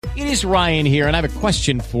It is Ryan here, and I have a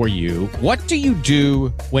question for you. What do you do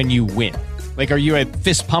when you win? Like, are you a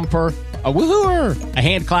fist pumper, a woohooer, a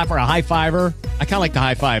hand clapper, a high fiver? I kind of like the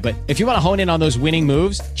high five, but if you want to hone in on those winning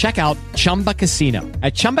moves, check out Chumba Casino.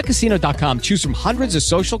 At ChumbaCasino.com, choose from hundreds of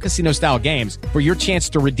social casino-style games for your chance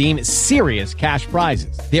to redeem serious cash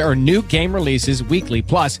prizes. There are new game releases weekly,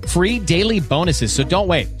 plus free daily bonuses, so don't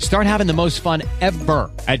wait. Start having the most fun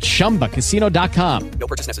ever at ChumbaCasino.com. No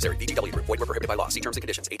purchase necessary. VGW. Void where prohibited by law. See terms and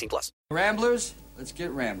conditions. 18+. Ramblers, let's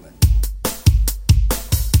get rambling.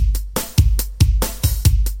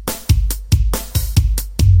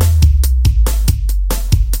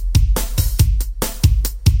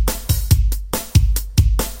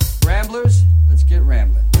 Ramblers, let's get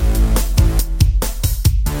rambling.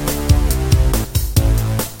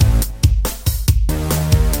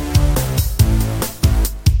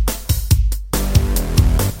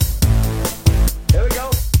 Here we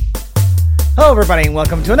go. Hello, everybody, and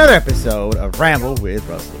welcome to another episode of Ramble with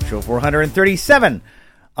Russel, show 437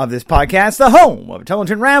 of this podcast, the home of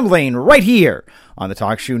intelligent rambling, right here on the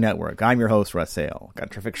Talk Shoe Network. I'm your host, Russel. Got a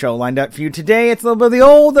terrific show lined up for you today. It's a little bit of the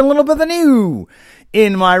old and a little bit of the new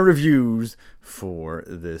in my reviews for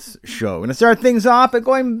this show. I'm going to start things off by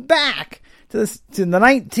going back to the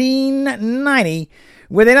 1990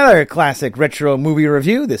 with another classic retro movie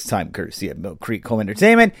review, this time courtesy of Mill Creek Home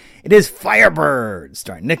Entertainment. It is Firebird,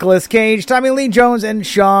 starring Nicolas Cage, Tommy Lee Jones, and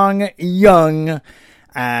Sean Young,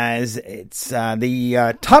 as it's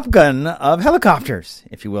the Top Gun of helicopters,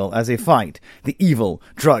 if you will, as they fight the evil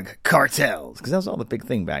drug cartels, because that was all the big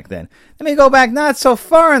thing back then. Let me go back not so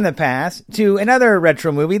far in the past to another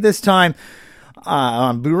retro movie, this time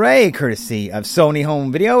on Blu-ray, courtesy of Sony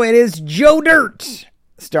Home Video. It is Joe Dirt,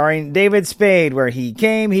 starring David Spade, where he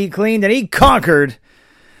came, he cleaned, and he conquered.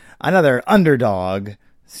 Another Underdog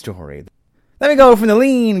story. Let me go from the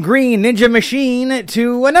lean, green ninja machine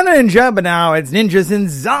to another ninja, but now it's ninjas and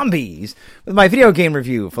zombies. With my video game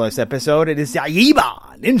review for this episode, it is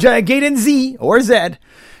Yaiba Ninja Gaiden Z, or Z,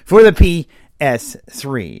 for the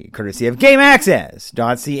PS3, courtesy of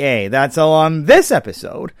GameAccess.ca. That's all on this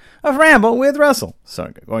episode of Ramble with Russell. So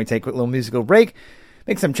I'm going to take a quick little musical break,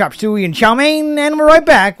 make some chop suey and chow mein, and we're right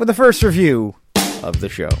back with the first review of the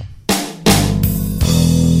show.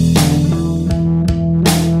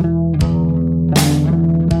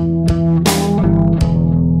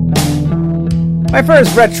 My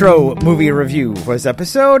first retro movie review for this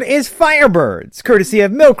episode is Firebirds, courtesy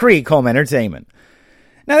of Mill Creek Home Entertainment.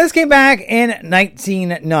 Now, this came back in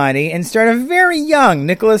 1990 and starred a very young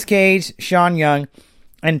Nicolas Cage, Sean Young,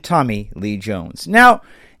 and Tommy Lee Jones. Now,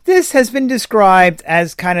 this has been described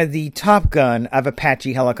as kind of the Top Gun of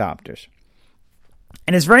Apache helicopters.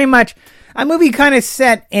 And it's very much a movie kind of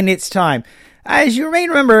set in its time. As you may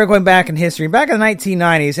remember, going back in history, back in the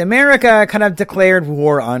 1990s, America kind of declared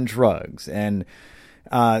war on drugs and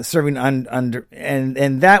serving under,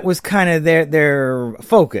 and that was kind of their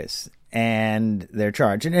focus and their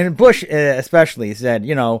charge. And Bush especially said,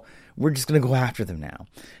 you know, we're just going to go after them now.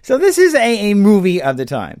 So this is a movie of the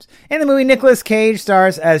times. In the movie, Nicolas Cage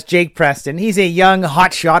stars as Jake Preston. He's a young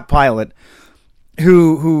hotshot pilot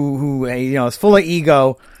who you know, is full of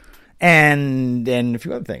ego and a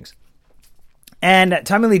few other things. And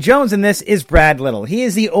Tommy Lee Jones in this is Brad Little. He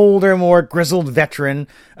is the older, more grizzled veteran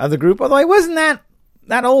of the group, although he wasn't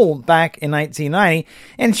that old back in 1990.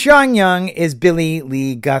 And Sean Young is Billy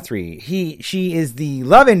Lee Guthrie. She is the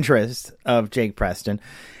love interest of Jake Preston.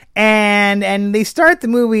 And they start the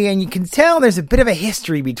movie, and you can tell there's a bit of a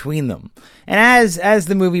history between them. And as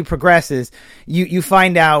the movie progresses, you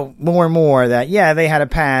find out more and more that, yeah, they had a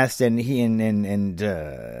past, and he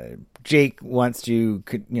and Jake wants to,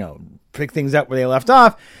 you know, pick things up where they left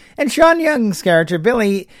off. And Sean Young's character,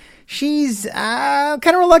 Billy, she's kind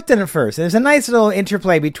of reluctant at first. There's a nice little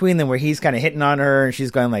interplay between them where he's kind of hitting on her and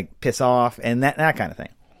she's going like piss off and that kind of thing.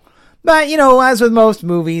 But, you know, as with most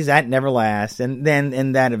movies, that never lasts, and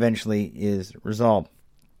that eventually is resolved.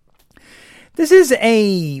 This is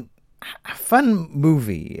a fun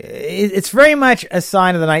movie. It's very much a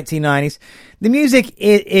sign of the 1990s. The music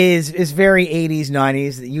is very 80s,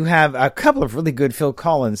 90s. You have a couple of really good Phil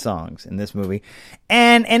Collins songs in this movie.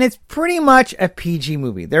 And it's pretty much a PG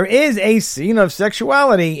movie. There is a scene of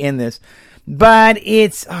sexuality in this, but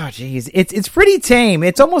it's pretty tame.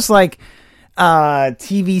 It's almost like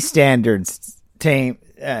TV standards tame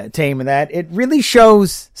in that it really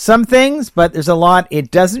shows some things, but there's a lot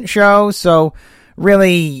it doesn't show. So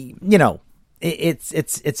really, you know, it's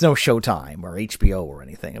no Showtime or HBO or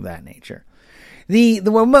anything of that nature.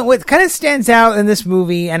 What kind of stands out in this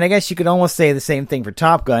movie, and I guess you could almost say the same thing for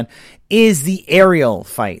Top Gun, is the aerial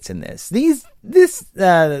fights in this. this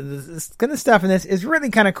kind of stuff in this is really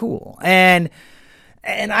kind of cool. And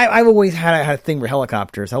I've always had a thing for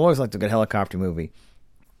helicopters. I always liked a good helicopter movie.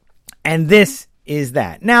 And this is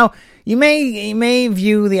that. Now, you may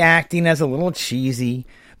view the acting as a little cheesy,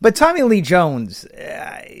 but Tommy Lee Jones,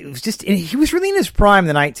 he was really in his prime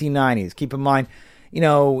in the 1990s. Keep in mind, he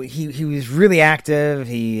was really active.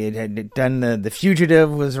 He had done The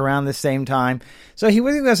Fugitive was around the same time. So he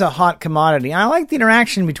really was a hot commodity. And I like the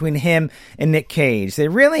interaction between him and Nick Cage. They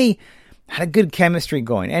really had a good chemistry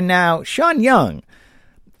going. And now Sean Young,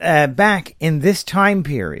 back in this time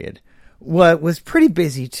period, was pretty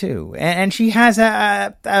busy too. And she has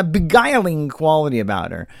a beguiling quality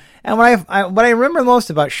about her. And what I remember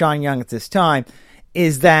most about Sean Young at this time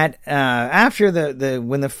is that after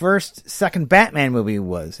when the second Batman movie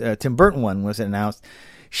was Tim Burton one was announced,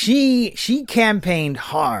 she campaigned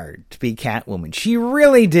hard to be Catwoman. She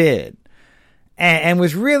really did, and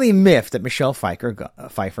was really miffed that Michelle Pfeiffer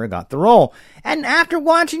got the role. And after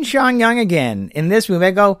watching Sean Young again in this movie,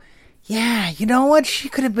 I go, yeah, you know what? She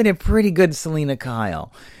could have been a pretty good Selena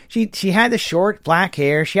Kyle. She had the short black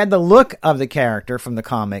hair. She had the look of the character from the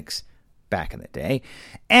comics back in the day.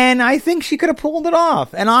 And I think she could have pulled it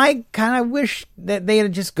off. And I kind of wish that they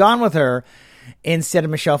had just gone with her instead of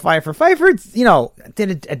Michelle Pfeiffer. Pfeiffer,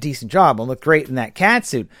 did a decent job and looked great in that cat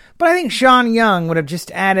suit. But I think Sean Young would have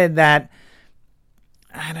just added that,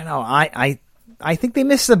 I don't know, I think they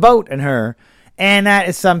missed the boat in her. And that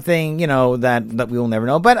is something, that we will never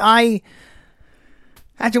know. But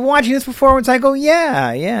after watching this performance, I go,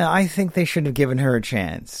 yeah, I think they should have given her a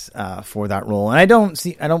chance for that role. And I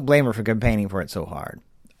don't blame her for campaigning for it so hard.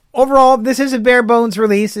 Overall, this is a bare bones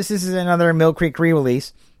release. This is another Mill Creek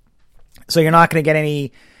re-release. So you're not going to get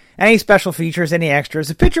any special features, any extras.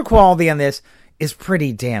 The picture quality on this is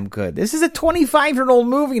pretty damn good. This is a 25-year-old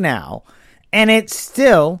movie now, and it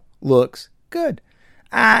still looks good.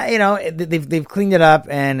 They've cleaned it up,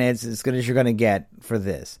 and it's as good as you're going to get for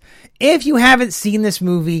this. If you haven't seen this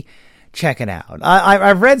movie, check it out.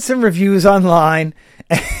 I've read some reviews online,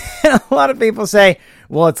 and a lot of people say,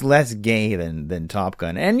 well, it's less gay than Top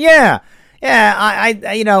Gun. And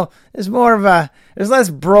there's more of there's less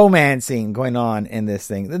bromancing going on in this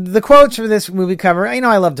thing. The quotes for this movie cover,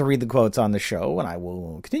 I love to read the quotes on the show, and I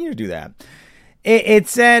will continue to do that. It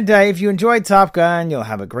said, if you enjoyed Top Gun, you'll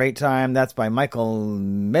have a great time. That's by Michael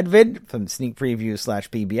Medved from Sneak Preview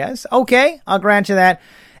 /PBS. Okay, I'll grant you that.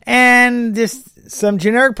 And just some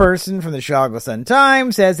generic person from the Chicago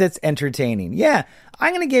Sun-Times says it's entertaining. Yeah,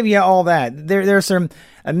 I'm going to give you all that. There's some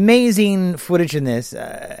amazing footage in this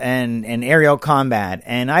and aerial combat,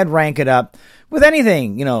 and I'd rank it up with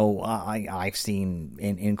anything, I've seen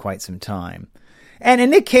in quite some time.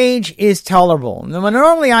 And Nick Cage is tolerable.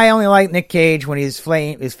 Normally, I only like Nick Cage when his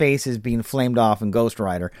face is being flamed off in Ghost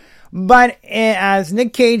Rider. But as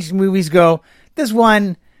Nick Cage movies go, this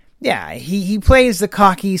one, yeah, he plays the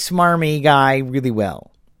cocky, smarmy guy really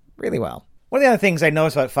well. Really well. One of the other things I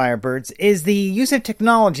noticed about Firebirds is the use of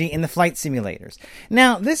technology in the flight simulators.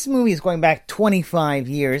 Now, this movie is going back 25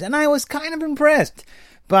 years, and I was kind of impressed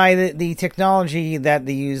by the technology that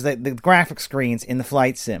they use, the graphic screens in the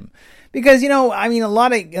flight sim. Because, a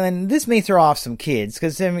lot of, and this may throw off some kids,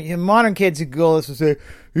 because modern kids who go this will say,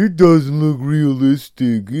 it doesn't look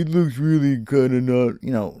realistic, it looks really kind of not,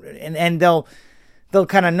 and they'll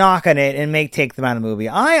kind of knock on it and take them out of the movie.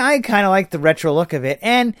 I kind of like the retro look of it,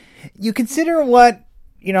 and you consider what,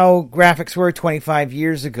 graphics were 25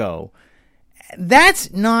 years ago.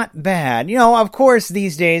 That's not bad. Of course,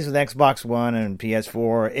 these days with Xbox One and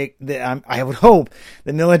PS4, I would hope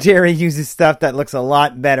the military uses stuff that looks a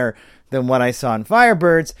lot better than what I saw in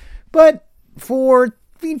Firebirds. But for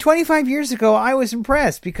 25 years ago, I was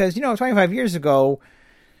impressed because, 25 years ago,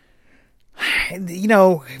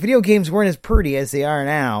 video games weren't as pretty as they are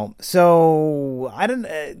now. So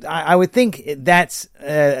I would think that's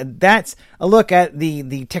a look at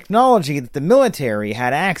the technology that the military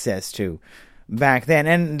had access to back then,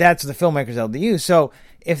 and that's what the filmmakers held to use. So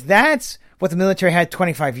if that's what the military had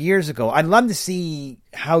 25 years ago, I'd love to see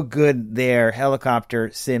how good their helicopter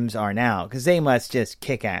sims are now, because they must just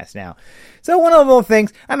kick ass now. So one of the little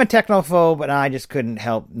things, I'm a technophobe, but I just couldn't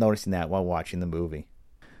help noticing that while watching the movie.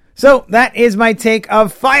 So that is my take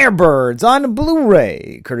of Firebirds on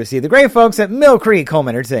Blu-ray, courtesy of the great folks at Mill Creek Home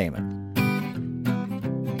Entertainment.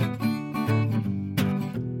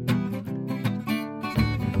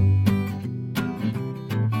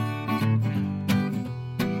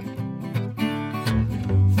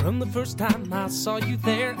 From the first time I saw you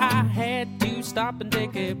there, I had to stop and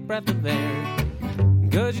take a breath of air.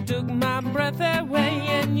 'Cause you took my breath away,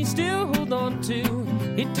 and you still hold on to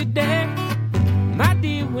it today. My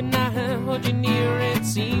dear, when I hold you near, it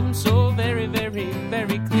seems so very, very,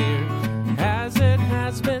 very clear, as it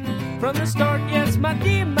has been from the start. Yes, my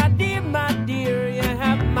dear, my dear, my dear, you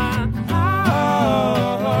have my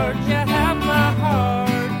heart, you have my heart.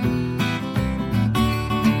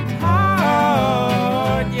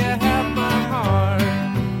 Heart, you have my heart.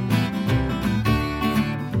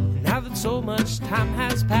 Now that so much time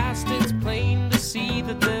has passed, it's plain to see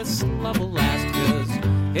that this love will last. 'Cause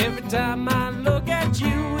every time I look at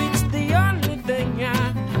you, it's the only thing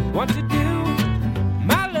I want to do.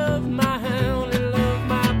 My love, my only love,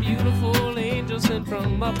 my beautiful angel sent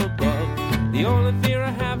from up above. The only fear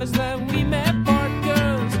I have is that we may part.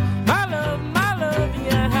 'Cause my love,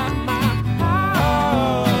 you have my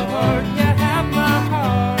heart, you have my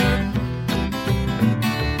heart.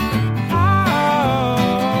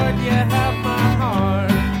 Heart, you have my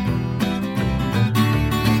heart.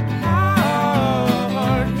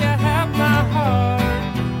 Heart, you have my heart.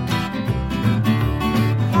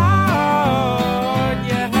 Heart,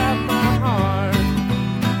 you have my heart.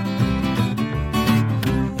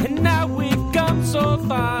 And now we've come so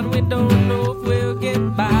far, we don't know if we'll get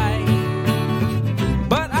by.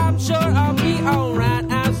 But I'm sure I'll be alright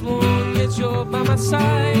as long as you're by my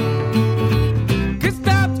side. 'Cause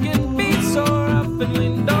times can be so rough and we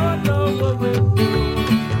don't know what we'll do.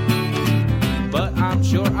 But I'm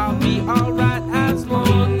sure I'll be alright as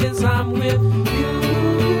long as I'm with you.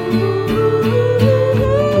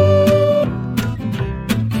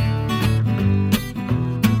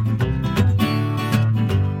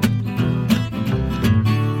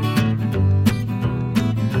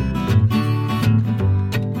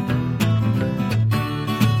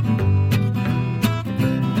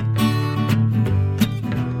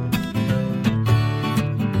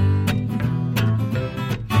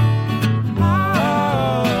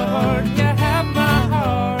 Heart, you have my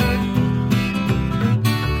heart.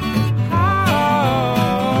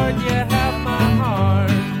 Heart, you have my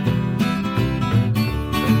heart.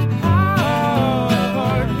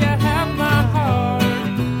 Heart, you have my heart.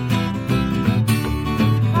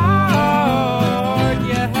 Heart,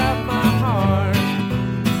 you have my heart.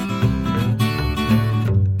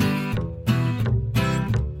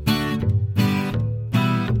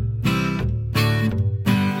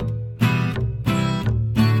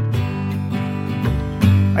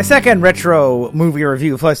 My second retro movie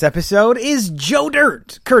review plus episode is Joe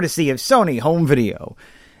Dirt, courtesy of Sony Home Video.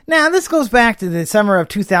 Now, this goes back to the summer of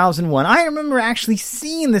 2001. I remember actually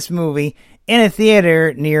seeing this movie in a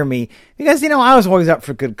theater near me because, I was always up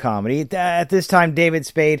for good comedy. At this time, David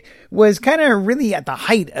Spade was kind of really at the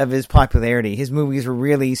height of his popularity. His movies were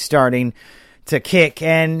really starting to kick,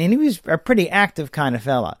 and he was a pretty active kind of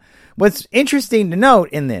fella. What's interesting to note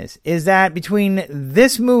in this is that between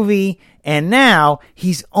this movie and now,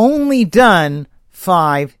 he's only done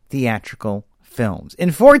 5 theatrical films.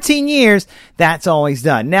 In 14 years, that's all he's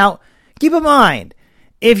done. Now, keep in mind,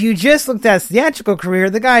 if you just looked at his theatrical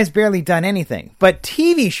career, the guy's barely done anything. But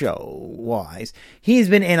TV show-wise, he's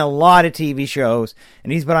been in a lot of TV shows,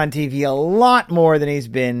 and he's been on TV a lot more than he's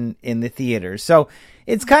been in the theaters. So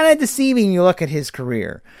it's kind of deceiving when you look at his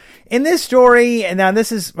career. In this story, and now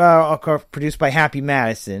this is produced by Happy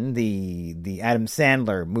Madison, the Adam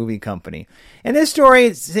Sandler movie company. In this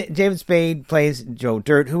story, David Spade plays Joe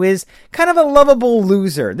Dirt, who is kind of a lovable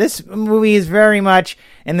loser. This movie is very much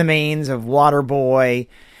in the mains of Waterboy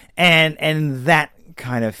and that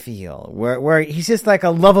kind of feel, where he's just like a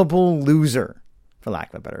lovable loser, for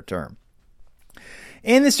lack of a better term.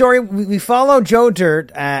 In the story, we follow Joe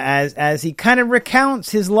Dirt as he kind of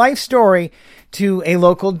recounts his life story to a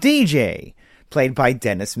local DJ, played by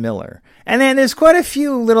Dennis Miller. And then there's quite a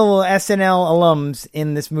few little SNL alums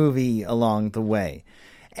in this movie along the way.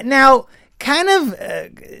 Now, kind of,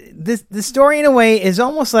 the story in a way is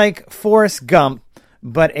almost like Forrest Gump,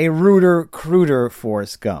 but a ruder, cruder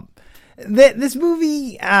Forrest Gump. This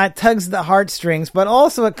movie tugs the heartstrings, but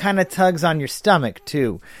also it kind of tugs on your stomach,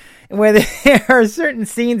 too. Where there are certain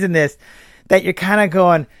scenes in this that you're kind of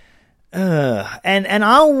going, ugh. And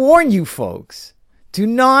I'll warn you folks, do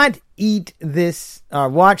not eat this,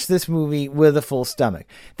 watch this movie with a full stomach.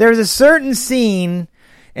 There's a certain scene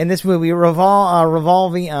in this movie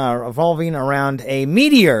revolving around a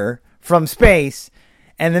meteor from space,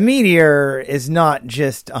 and the meteor is not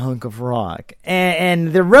just a hunk of rock.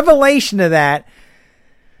 And the revelation of that,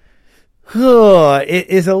 it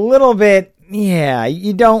is a little bit, yeah,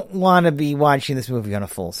 you don't want to be watching this movie on a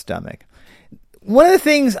full stomach. one of the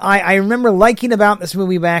things I remember liking about this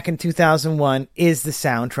movie back in 2001 is the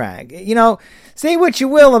soundtrack. You know, say what you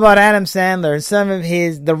will about Adam Sandler and some of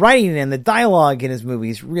the writing and the dialogue in his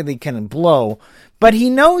movies really kind of blow, but he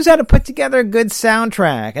knows how to put together a good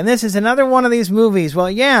soundtrack. And this is another one of these movies. Well,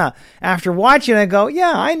 yeah, after watching it, I go,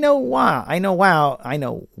 yeah, I know why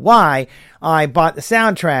I bought the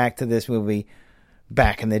soundtrack to this movie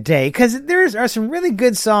back in the day, because there are some really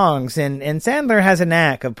good songs, and Sandler has a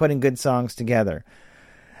knack of putting good songs together.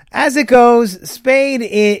 As it goes, Spade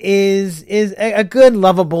is a good,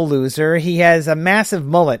 lovable loser. He has a massive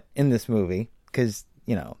mullet in this movie, because,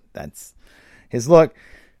 you know, that's his look,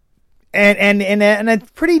 and a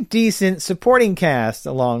pretty decent supporting cast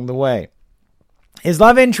along the way. His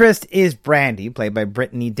love interest is Brandy, played by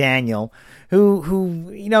Brittany Daniel,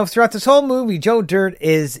 who you know, throughout this whole movie, Joe Dirt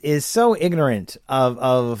is so ignorant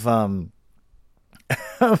of the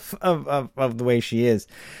way she is,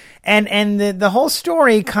 and the whole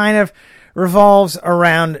story kind of revolves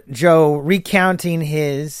around Joe recounting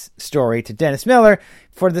his story to Dennis Miller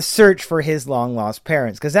for the search for his long lost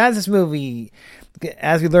parents. Because as we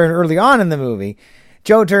learn early on in the movie,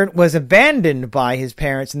 Joe Dirt was abandoned by his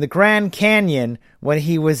parents in the Grand Canyon when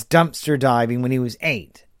he was dumpster diving when he was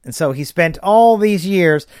 8. And so he spent all these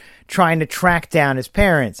years trying to track down his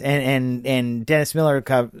parents. And Dennis Miller,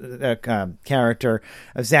 character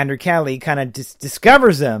of Xander Kelly, kind of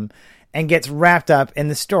discovers them and gets wrapped up in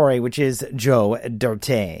the story, which is Joe Dirt.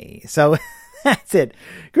 So that's it.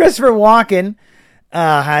 Christopher Walken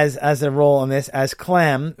has a role in this as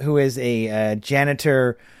Clem, who is a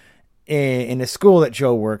janitor in the school that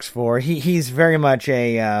Joe works for. He's very much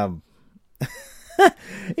he's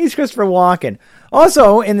Christopher Walken.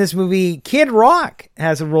 Also in this movie, Kid Rock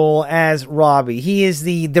has a role as Robbie. He is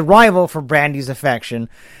the rival for Brandy's affection,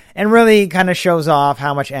 and really kind of shows off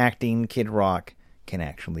how much acting Kid Rock can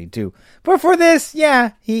actually do. But for this,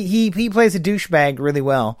 yeah, he plays a douchebag really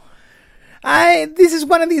well. This is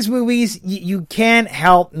one of these movies you can't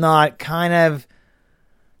help not kind of,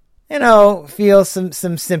 you know, feel some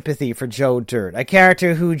sympathy for Joe Dirt, a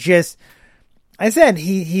character who just, I said,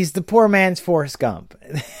 he's the poor man's Forrest Gump.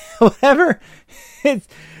 Whatever, it's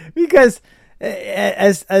because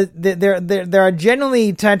there are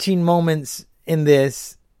generally touching moments in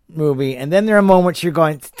this movie, and then there are moments you're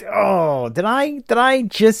going, oh, did I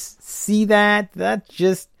just see that? That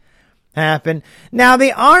just happened. Now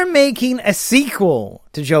they are making a sequel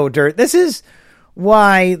to Joe Dirt. This is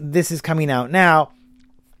why this is coming out now,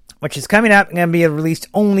 which is coming out and going to be released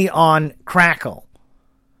only on Crackle.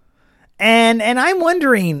 And I'm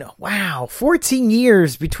wondering, wow, 14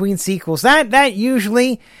 years between sequels. That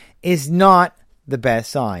usually is not the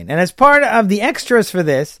best sign. And as part of the extras for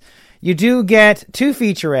this, you do get 2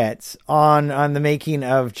 featurettes on the making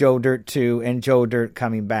of Joe Dirt 2 and Joe Dirt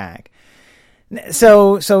Coming Back.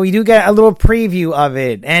 So you do get a little preview of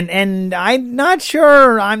it. And I'm not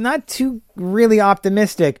sure, I'm not too really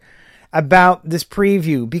optimistic about this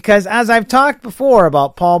preview, because as I've talked before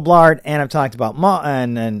about Paul Blart, and I've talked about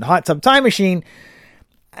and Hot Tub Time Machine,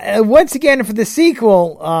 once again for the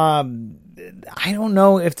sequel, I don't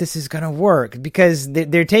know if this is going to work, because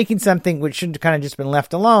they're taking something which should have kind of just been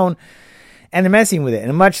left alone, and they're messing with it.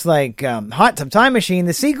 And much like Hot Tub Time Machine,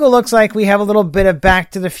 the sequel looks like we have a little bit of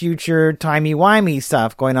Back to the Future timey-wimey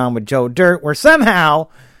stuff going on with Joe Dirt, where somehow,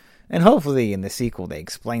 and hopefully in the sequel they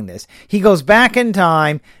explain this, he goes back in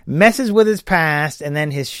time, messes with his past, and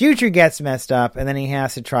then his future gets messed up, and then he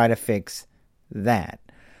has to try to fix that.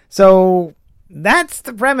 So that's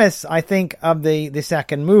the premise, I think, of the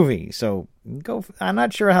second movie. So I'm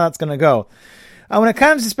not sure how that's going to go. When it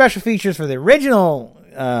comes to special features for the original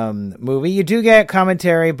movie, you do get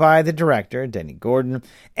commentary by the director, Denny Gordon,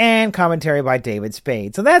 and commentary by David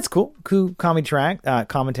Spade. So that's cool. Cool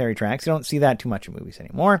commentary tracks. You don't see that too much in movies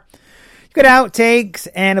anymore. You get outtakes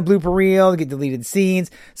and a blooper reel. You get deleted scenes.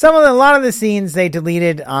 A lot of the scenes they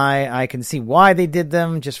deleted, I can see why they did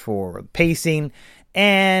them, just for pacing.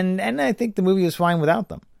 And I think the movie was fine without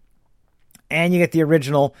them. And you get the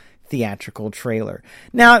original theatrical trailer.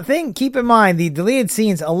 Now, keep in mind, the deleted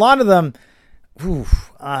scenes, a lot of them,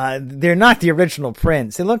 they're not the original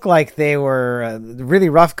prints. They look like they were really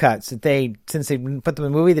rough cuts that since they put them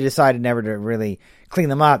in the movie, they decided never to really clean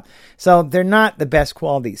them up. So they're not the best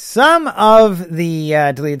quality. Some of the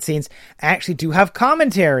deleted scenes actually do have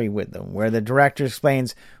commentary with them, where the director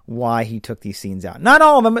explains why he took these scenes out. Not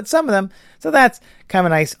all of them, but some of them. So that's kind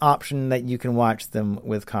of a nice option that you can watch them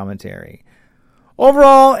with commentary.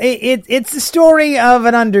 Overall, it's the story of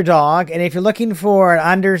an underdog, and if you're looking for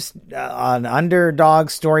an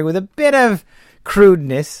underdog story with a bit of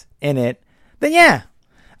crudeness in it, then yeah,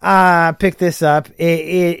 pick this up.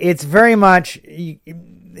 It's very much, you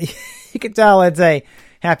can tell it's a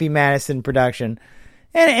Happy Madison production.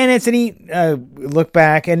 And it's a neat look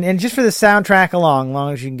back. And just for the soundtrack along, as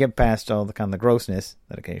long as you can get past all the kind of the grossness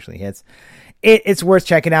that occasionally hits, it's worth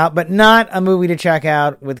checking out, but not a movie to check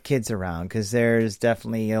out with kids around, because there's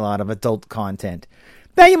definitely a lot of adult content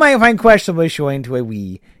that you might find questionably showing to a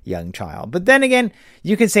wee young child. But then again,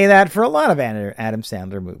 you can say that for a lot of Adam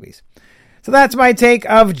Sandler movies. So that's my take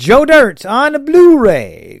of Joe Dirt on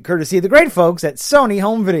Blu-ray, courtesy of the great folks at Sony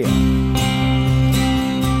Home Video.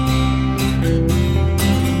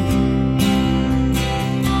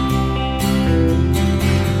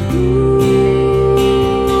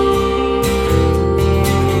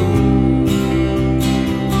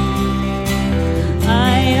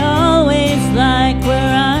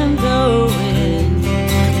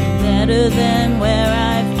 Than where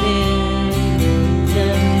I've been.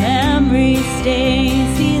 The memory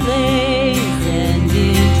stays, he lays and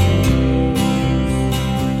he trays.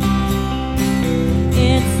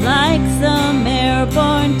 It's like some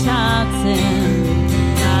airborne toxin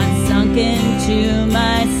got sunk into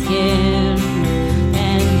my skin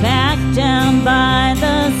and back down by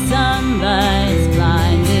the sunlight's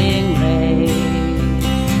blinding rays.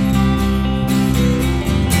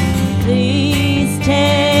 Please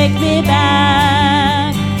take me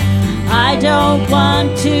back. I don't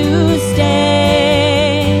want to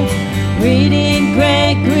stay reading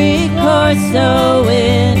Gregory Corso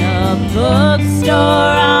in a bookstore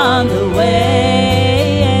on the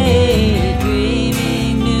way,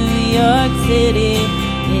 dreaming New York City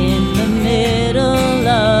in the middle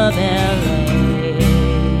of LA.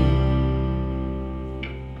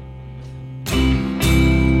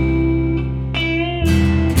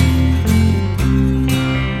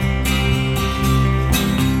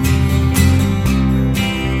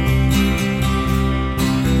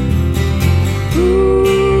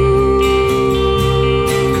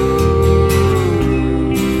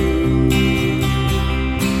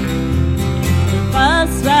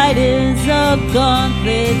 A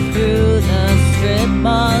gauntlet through the strip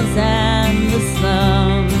malls and the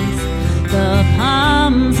slums. The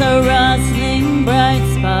palms are rustling bright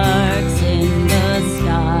sparks in the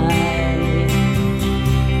sky.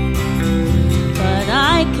 But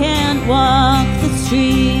I can't walk the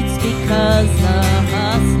streets because the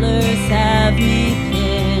hustlers have me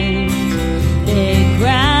pinned. They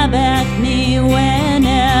grab at me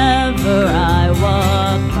whenever I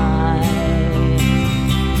walk by.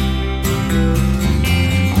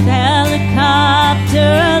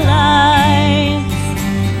 Helicopter lights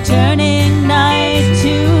turning night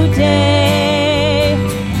to day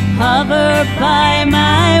hover by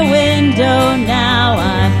my window. Now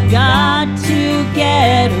I've got to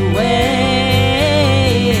get away,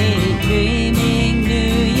 dreaming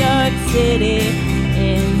New York City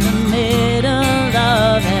in the middle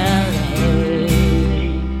of LA.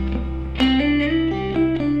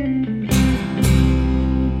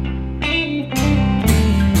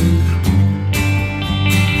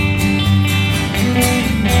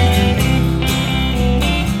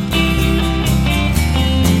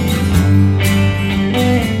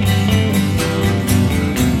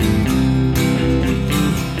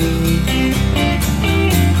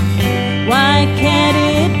 Why can't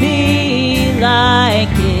it be like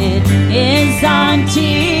it is on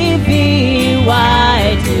TV?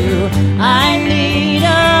 Why do I need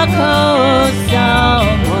a code?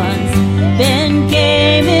 Someone's been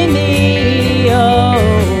gaming me. Oh,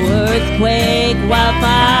 earthquake,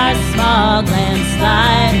 wildfire, smog,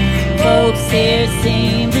 landslide. Folks here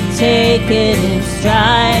seem to take it in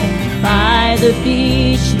stride. By the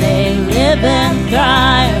beach they live and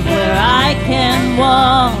thrive, where I can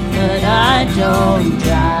walk but I don't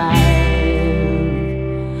drive.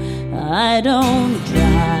 I don't drive.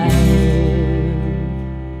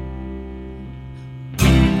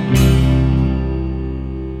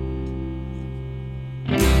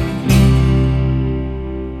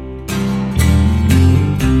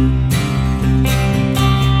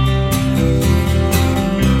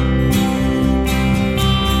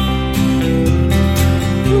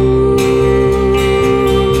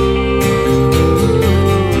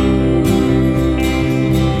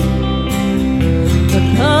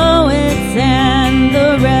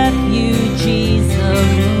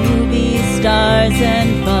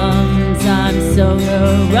 And bums, I'm so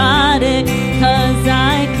neurotic 'cause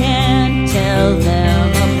I can't tell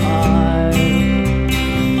them apart.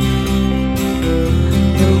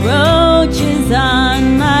 The roaches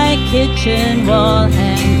on my kitchen wall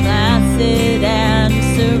hang placid and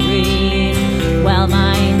serene, while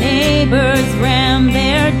my neighbors ram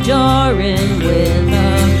their door in with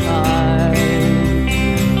a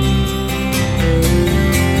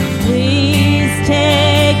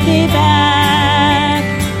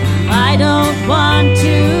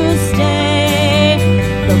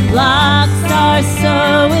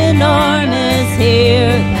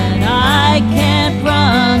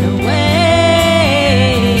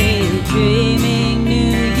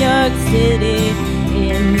city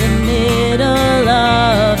in the middle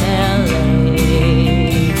of LA.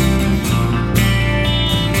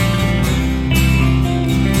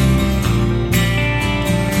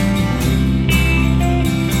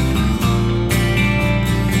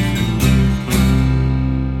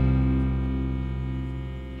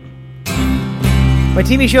 My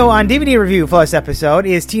TV show on DVD review for this episode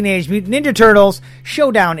is Teenage Mutant Ninja Turtles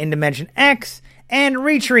Showdown in Dimension X and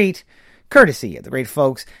Retreat, courtesy of the great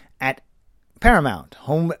folks at Paramount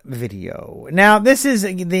Home Video. Now, this is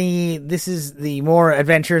the more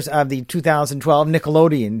adventures of the 2012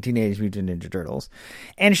 Nickelodeon Teenage Mutant Ninja Turtles.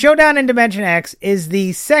 And Showdown in Dimension X is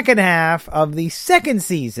the second half of the second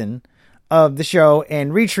season of the show,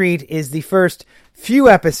 and Retreat is the first few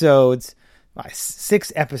episodes,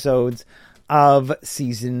 6 episodes, of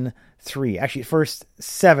season 3. Actually, first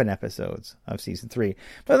 7 episodes of season 3.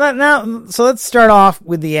 But now, so let's start off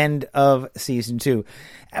with the end of season 2.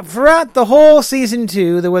 Throughout the whole season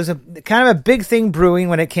 2, there was a kind of a big thing brewing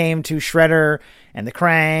when it came to Shredder and the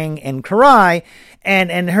Krang and Karai,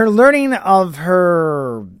 and her learning of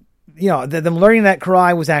her, them learning that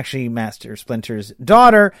Karai was actually Master Splinter's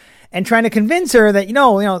daughter, and trying to convince her that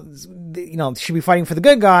she'd be fighting for the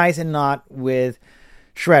good guys and not with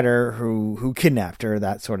Shredder, who kidnapped her,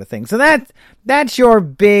 that sort of thing. So that's your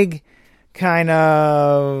big kind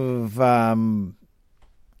of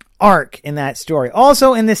arc in that story.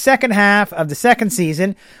 Also, in the second half of the second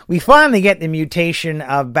season, we finally get the mutation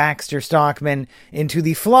of Baxter Stockman into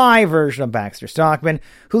the Fly version of Baxter Stockman,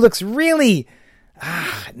 who looks really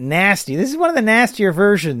nasty. This is one of the nastier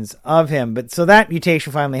versions of him, but so that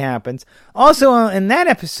mutation finally happens. Also, in that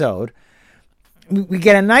episode, we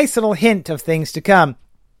get a nice little hint of things to come,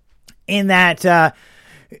 in that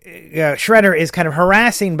Shredder is kind of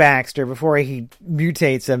harassing Baxter before he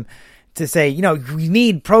mutates him to say, we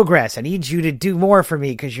need progress. I need you to do more for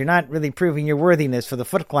me because you're not really proving your worthiness for the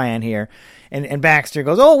Foot Clan here. And Baxter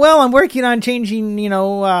goes, oh, well, I'm working on changing,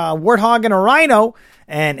 Warthog and a Rhino.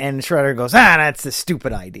 And Shredder goes, that's a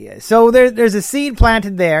stupid idea. So there's a seed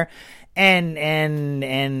planted there,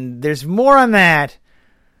 and there's more on that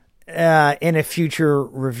in a future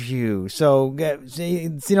review. So,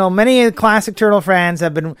 many classic Turtle fans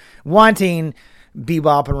have been wanting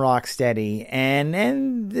Bebop and Rocksteady,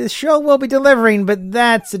 and the show will be delivering, but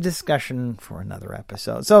that's a discussion for another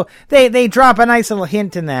episode. So they drop a nice little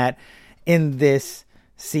hint in that in this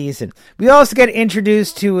season. We also get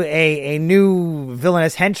introduced to a new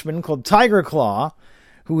villainous henchman called Tiger Claw,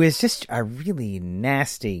 who is just a really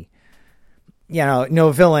nasty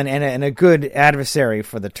villain and a good adversary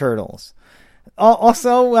for the Turtles.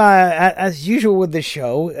 Also, as usual with the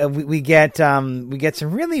show, we get some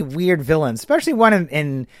really weird villains, especially one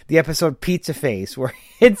in the episode Pizza Face, where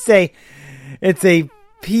it's a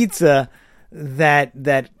pizza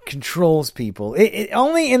that controls people. It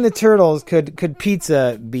only in the Turtles could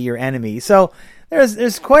pizza be your enemy. So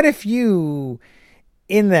there's quite a few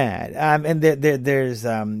in that, and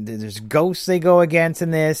there's ghosts they go against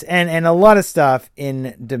in this, and a lot of stuff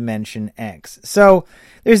in Dimension X. So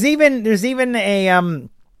there's even a an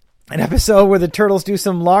episode where the Turtles do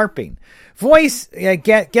some LARPing.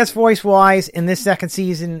 Guest voice wise in this second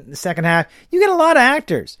season, the second half, you get a lot of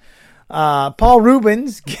actors. Paul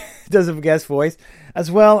Rubens does a guest voice,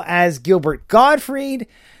 as well as Gilbert Gottfried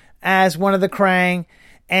as one of the Krang.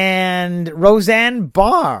 And Roseanne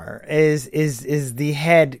Barr is the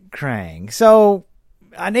head Krang. So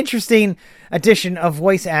an interesting addition of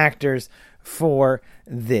voice actors for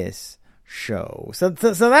this show. So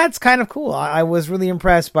that's kind of cool. I was really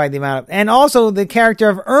impressed by the amount of, and also the character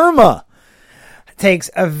of Irma takes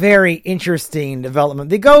a very interesting development.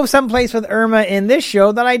 They go someplace with Irma in this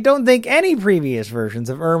show that I don't think any previous versions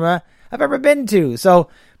of Irma have ever been to. So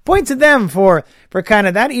points at them for kind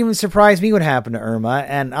of that. Even surprised me what happened to Irma,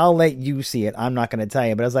 and I'll let you see it. I'm not going to tell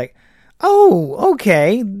you, but I was like, oh,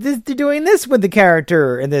 okay, they're doing this with the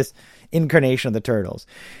character in this incarnation of the Turtles.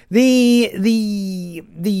 The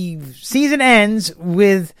season ends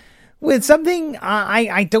with something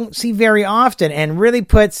I don't see very often, and really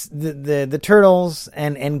puts the Turtles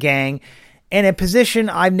and gang in a position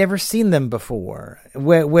I've never seen them before,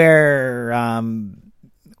 where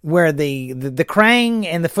the Krang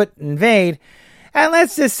and the Foot invade, and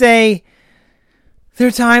let's just say there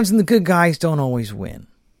are times when the good guys don't always win.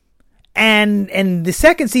 And the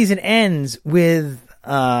second season ends with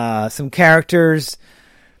some characters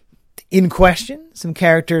in question, some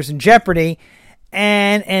characters in jeopardy,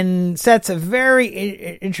 and sets a very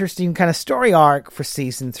interesting kind of story arc for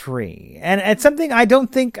season 3. And it's something I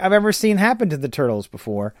don't think I've ever seen happen to the Turtles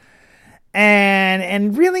before.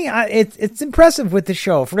 And really, it's impressive with the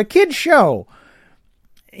show. For a kid's show,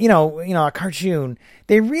 a cartoon,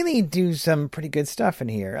 they really do some pretty good stuff in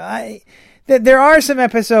here. There are some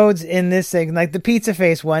episodes in this thing, like the pizza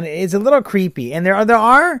face one is a little creepy, and there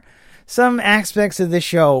are some aspects of the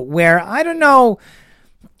show where I don't know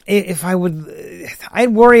if I'd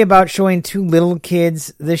worry about showing two little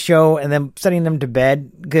kids the show and then sending them to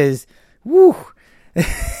bed, because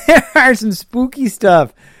there are some spooky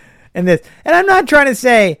stuff in this. And I'm not trying to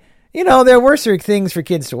say, there are worse things for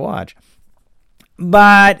kids to watch,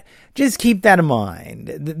 but just keep that in mind.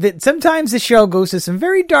 That sometimes the show goes to some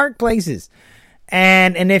very dark places,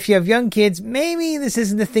 and if you have young kids, maybe this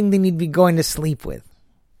isn't the thing they need to be going to sleep with.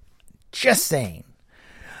 Just saying.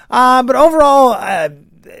 But overall,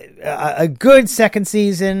 a good second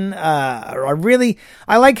season. I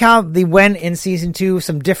like how they went in season 2,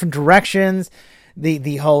 some different directions.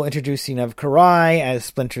 The whole introducing of Karai as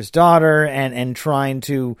Splinter's daughter, and trying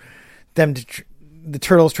to the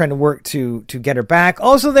Turtles trying to work to get her back.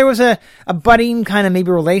 Also, there was a budding kind of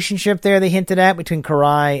maybe relationship there they hinted at between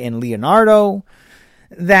Karai and Leonardo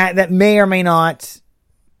that may or may not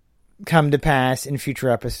come to pass in future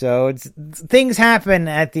episodes. Things happen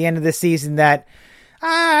at the end of the season that,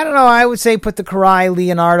 I don't know, I would say put the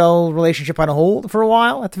Karai-Leonardo relationship on hold for a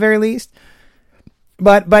while, at the very least.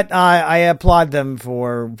 But I applaud them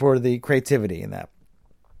for the creativity in that.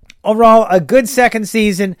 Overall, a good second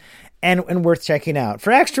season, and worth checking out.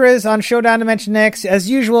 For extras on Showdown Dimension X, as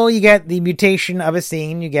usual, you get the mutation of a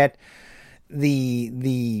scene. You get the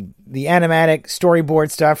animatic storyboard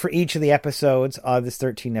stuff for each of the episodes of this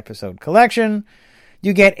 13-episode collection.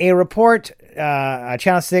 You get a report, a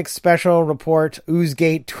Channel 6 special report,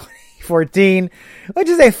 Oozegate 2014, which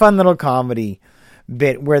is a fun little comedy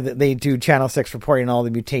bit where they do Channel 6 reporting all the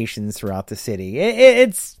mutations throughout the city. It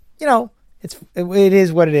is what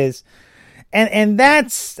it is. And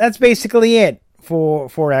that's basically it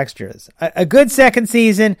for extras. A good second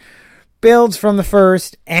season, builds from the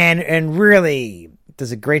first, and really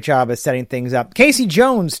does a great job of setting things up. Casey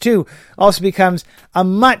Jones, too, also becomes a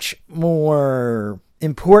much more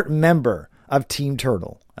important member of Team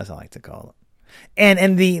Turtle, as I like to call it.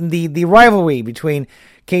 And the rivalry between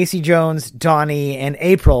Casey Jones, Donnie, and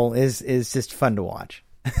April is just fun to watch.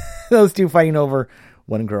 Those two fighting over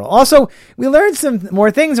one girl. Also, we learned some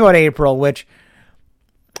more things about April, which,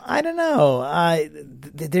 I don't know.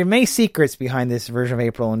 There may be secrets behind this version of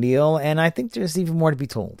April O'Neil, and I think there's even more to be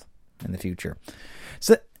told in the future.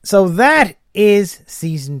 So that is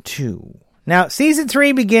season 2. Now, season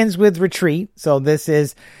 3 begins with Retreat. So this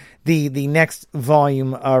is the next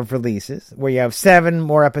volume of releases, where you have 7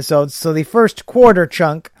 more episodes. So the first quarter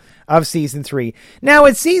chunk of season 3. Now,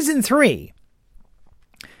 with season 3,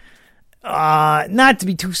 not to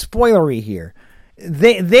be too spoilery here,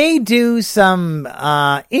 they do some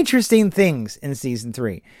interesting things in season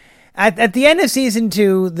 3. At the end of season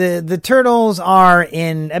 2, the Turtles are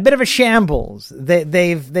in a bit of a shambles.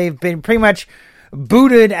 They've been pretty much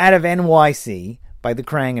booted out of NYC by the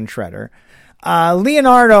Krang and Shredder.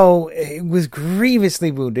 Leonardo was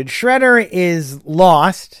grievously wounded. Shredder is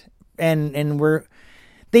lost, and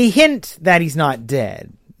they hint that he's not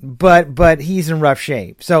dead, but he's in rough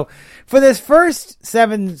shape. So for this first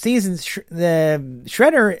 7 seasons,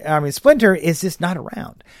 Splinter is just not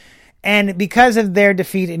around. And because of their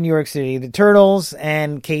defeat in New York City, the Turtles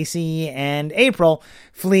and Casey and April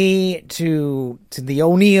flee to the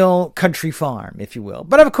O'Neil country farm, if you will.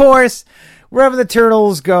 But of course, wherever the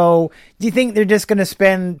Turtles go, do you think they're just going to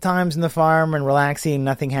spend times in the farm and relaxing and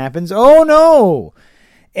nothing happens? Oh no!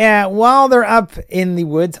 While they're up in the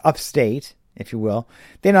woods, upstate, if you will,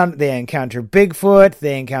 they encounter Bigfoot,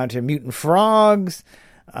 they encounter mutant frogs,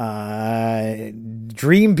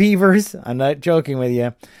 dream beavers, I'm not joking with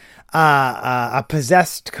you, a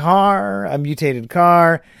possessed car, a mutated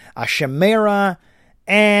car, a chimera,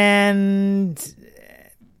 and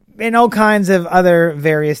all kinds of other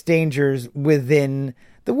various dangers within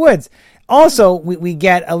the woods. Also, we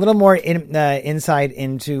get a little more insight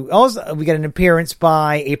into, also we get an appearance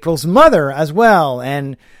by April's mother as well,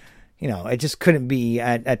 and it just couldn't be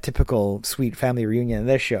a typical sweet family reunion in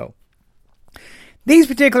this show. These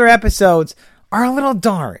particular episodes are a little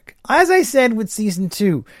dark. As I said with season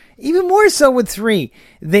 2, even more so with 3,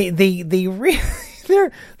 they really,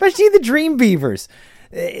 especially the Dream Beavers.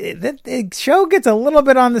 The show gets a little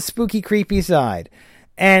bit on the spooky, creepy side.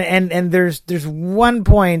 And there's one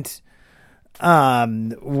point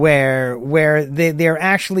where they're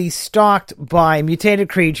actually stalked by a mutated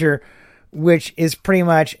creature, which is pretty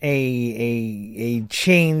much a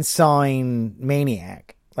chainsawing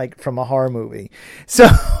maniac, like from a horror movie. So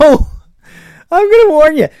I'm going to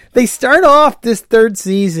warn you, they start off this 3rd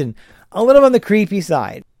season a little on the creepy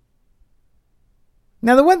side.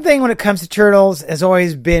 Now, the one thing when it comes to Turtles has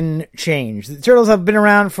always been change. The Turtles have been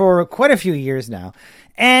around for quite a few years now.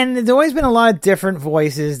 And there's always been a lot of different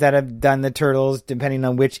voices that have done the Turtles, depending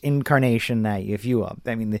on which incarnation that you view up.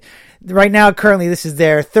 I mean, right now, currently, this is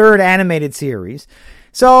their third animated series.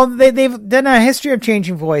 So they've done a history of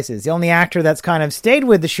changing voices. The only actor that's kind of stayed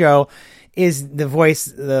with the show is the voice,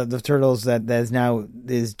 the Turtles that is now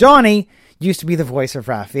is Donnie. Used to be the voice of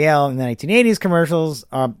Raphael in the 1980s commercials,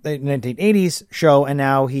 the 1980s show, and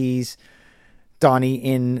now he's Donnie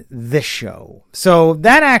in this show. So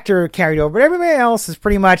that actor carried over, but everybody else is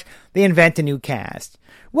pretty much, they invent a new cast.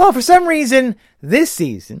 Well, for some reason, this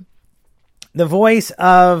season, the voice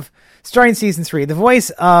of, starting season 3, the voice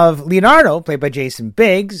of Leonardo, played by Jason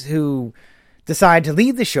Biggs, who decided to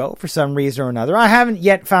leave the show for some reason or another. I haven't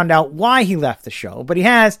yet found out why he left the show, but he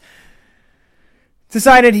has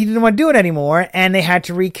decided he didn't want to do it anymore, and they had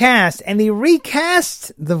to recast. And they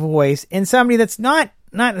recast the voice in somebody that's not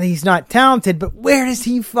he's not talented, but where does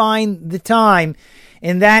he find the time?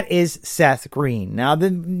 And that is Seth Green. Now, the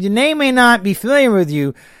name may not be familiar with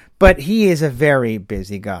you, but he is a very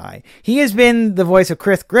busy guy. He has been the voice of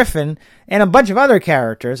Chris Griffin and a bunch of other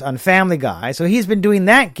characters on Family Guy, so he's been doing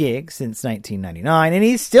that gig since 1999, and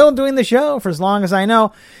he's still doing the show for as long as I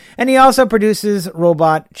know. And he also produces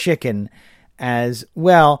Robot Chicken as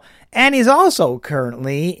well. And he's also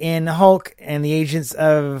currently in Hulk and the Agents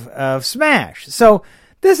of Smash. So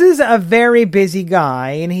this is a very busy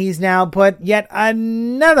guy, and he's now put yet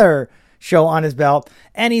another show on his belt,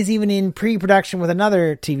 and he's even in pre-production with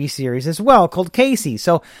another TV series as well called Casey.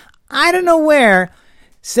 So I don't know where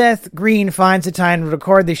Seth Green finds the time to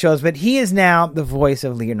record these shows, but he is now the voice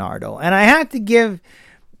of Leonardo. And I have to give,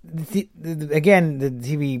 again, the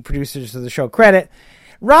TV producers of the show credit.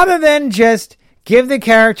 Rather than just give the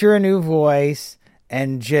character a new voice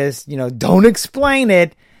and just, don't explain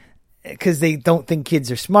it because they don't think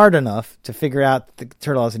kids are smart enough to figure out the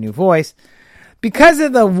turtle has a new voice. Because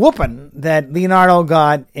of the whooping that Leonardo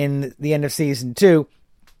got in the end of season 2,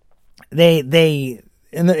 within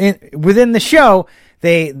the show,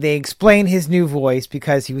 they explain his new voice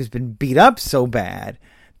because he was been beat up so bad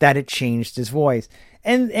that it changed his voice.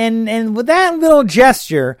 And with that little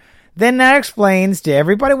gesture, then that explains to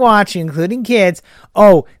everybody watching, including kids,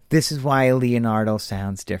 oh, this is why Leonardo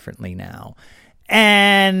sounds differently now.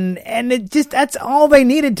 And it just, that's all they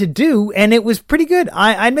needed to do. And it was pretty good.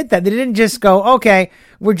 I admit that. They didn't just go, okay,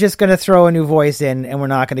 we're just going to throw a new voice in and we're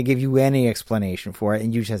not going to give you any explanation for it.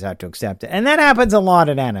 And you just have to accept it. And that happens a lot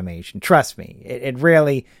in animation. Trust me. It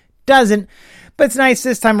really doesn't. But it's nice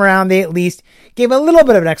this time around. They at least gave a little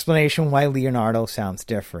bit of an explanation why Leonardo sounds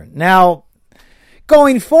different. Now,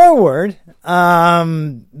 going forward,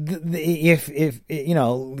 if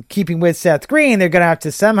keeping with Seth Green, they're going to have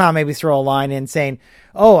to somehow maybe throw a line in saying,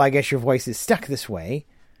 oh, I guess your voice is stuck this way.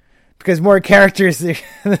 Because more characters in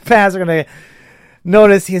the past are going to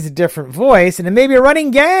notice he has a different voice. And it may be a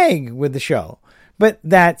running gag with the show. But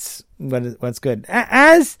that's what's good.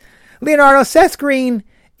 As Leonardo, Seth Green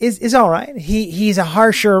is all right. He's a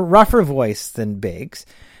harsher, rougher voice than Biggs.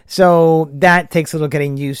 So that takes a little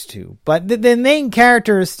getting used to. But the main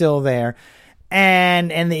character is still there.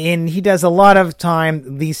 And he does a lot of time,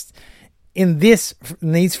 at least in these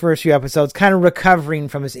first few episodes, kind of recovering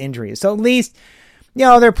from his injuries. So at least,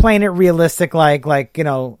 they're playing it realistic, like he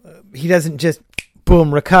doesn't just,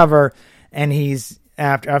 boom, recover, and he's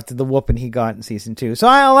after the whooping he got in season 2. So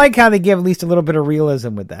I like how they give at least a little bit of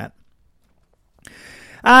realism with that.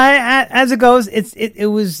 As it goes, it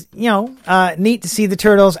was, neat to see the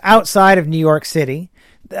Turtles outside of New York City.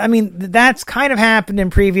 I mean, that's kind of happened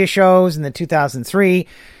in previous shows. In the 2003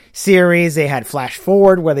 series, they had Flash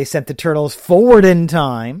Forward, where they sent the Turtles forward in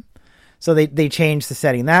time. So they changed the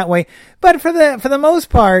setting that way. But for the most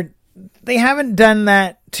part, they haven't done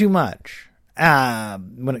that too much,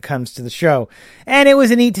 when it comes to the show. And it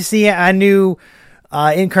was neat to see a new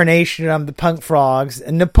incarnation of the Punk Frogs,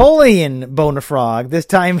 Napoleon Bonafrog, this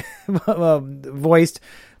time voiced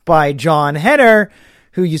by John Heder,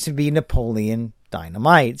 who used to be Napoleon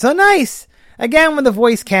Dynamite. So nice. Again, with the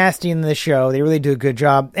voice casting in the show, they really do a good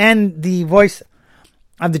job. And the voice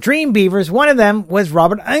of the Dream Beavers, one of them was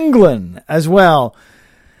Robert Englund as well.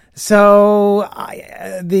 So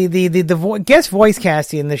the guest voice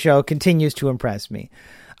casting in the show continues to impress me.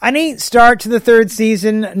 A neat start to the third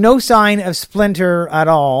season. No sign of Splinter at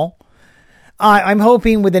all. I'm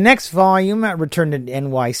hoping with the next volume, Return to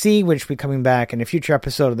NYC, which will be coming back in a future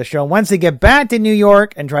episode of the show, once they get back to New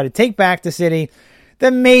York and try to take back the city,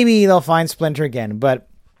 then maybe they'll find Splinter again. But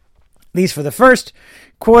at least for the first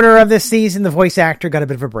quarter of this season, the voice actor got a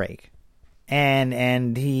bit of a break.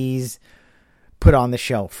 And he's put on the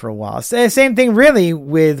shelf for a while. Same thing really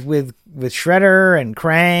with Shredder and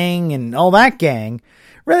Krang and all that gang.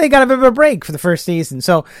 Really got a bit of a break for the first season.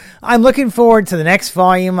 So I'm looking forward to the next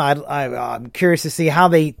volume. I'm curious to see how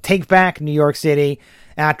they take back New York City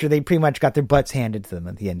after they pretty much got their butts handed to them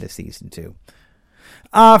at the end of season 2.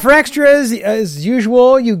 For extras, as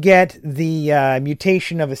usual, you get the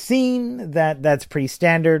mutation of a scene. That's pretty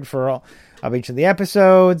standard for all of each of the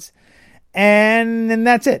episodes. And then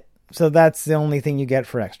that's it. So that's the only thing you get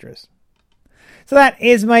for extras. So that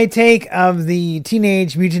is my take of the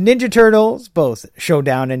Teenage Mutant Ninja Turtles, both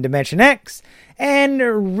Showdown and Dimension X, and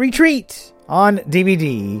Retreat on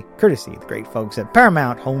DVD, courtesy of the great folks at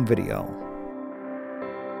Paramount Home Video.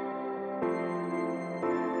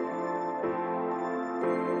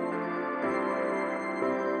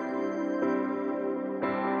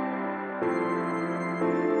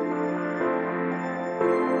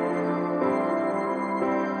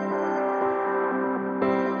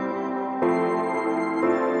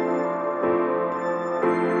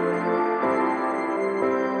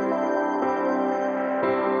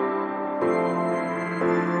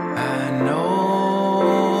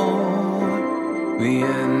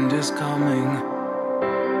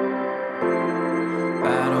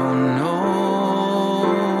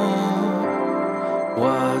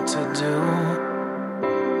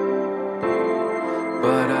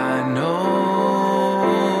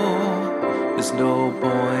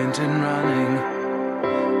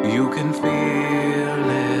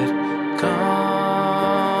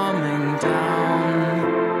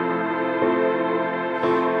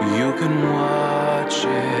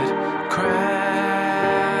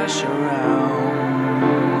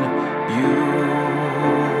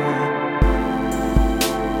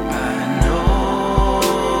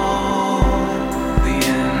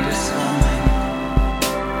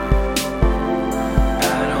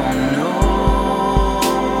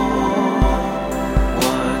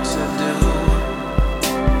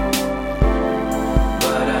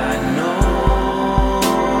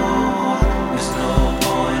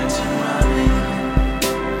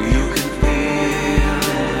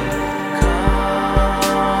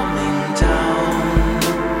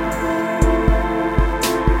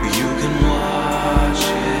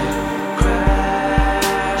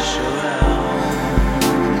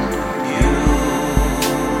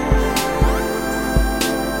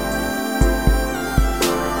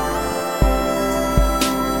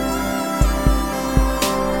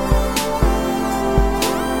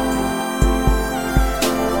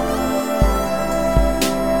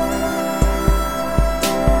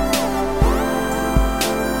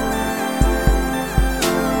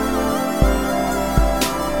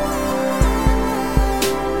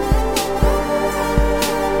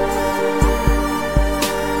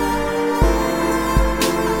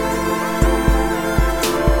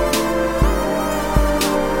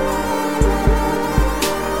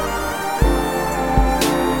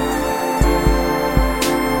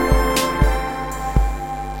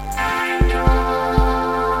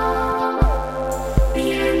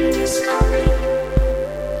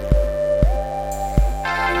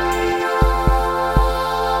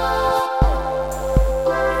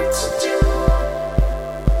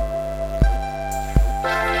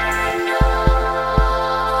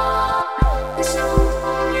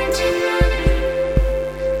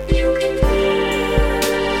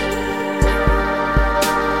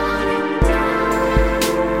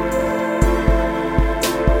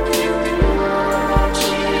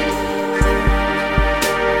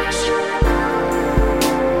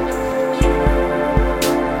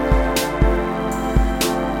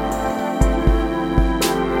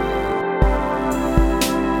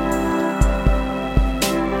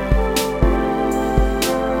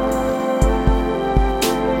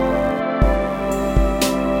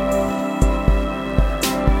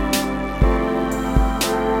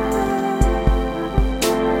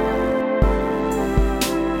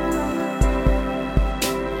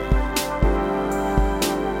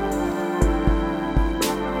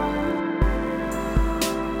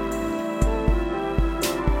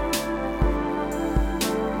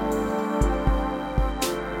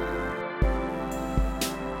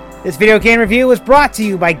 This video game review was brought to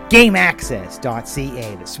you by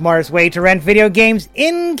GameAccess.ca, the smartest way to rent video games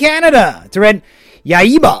in Canada. To rent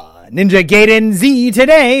Yaiba Ninja Gaiden Z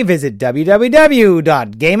today, visit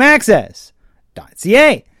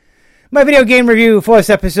www.gameaccess.ca. My video game review for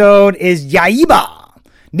this episode is Yaiba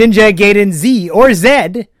Ninja Gaiden Z, or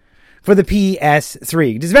Z, for the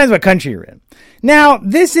PS3. It depends what country you're in. Now,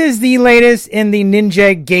 this is the latest in the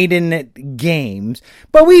Ninja Gaiden games,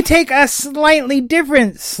 but we take a slightly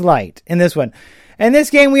different slight in this one. In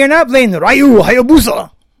this game, we are not playing Ryu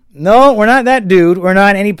Hayabusa. No, we're not that dude. We're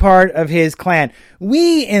not any part of his clan.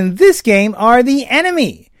 We, in this game, are the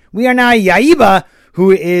enemy. We are now Yaiba,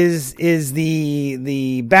 who is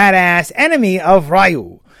the badass enemy of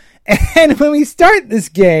Ryu. And when we start this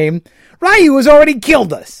game, Ryu has already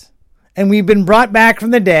killed us. And we've been brought back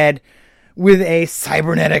from the dead with a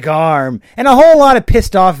cybernetic arm and a whole lot of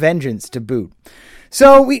pissed off vengeance to boot.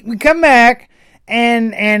 So we come back,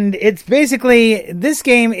 and it's basically, this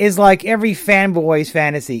game is like every fanboy's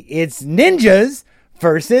fantasy. It's ninjas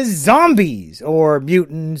versus zombies, or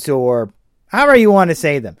mutants, or however you want to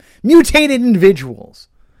say them. Mutated individuals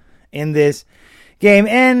in this game.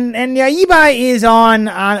 And Yaiba is on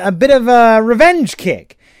a bit of a revenge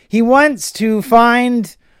kick. He wants to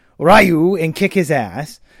find Ryu and kick his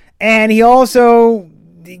ass. And he also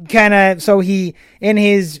in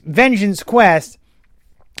his vengeance quest,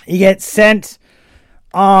 he gets sent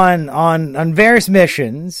on various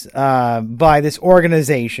missions by this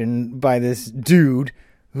organization, by this dude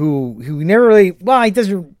who never really, well, he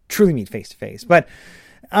doesn't truly meet face to face, but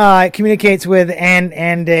communicates with and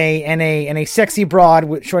a sexy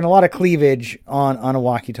broad showing a lot of cleavage on a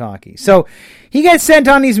walkie-talkie. So he gets sent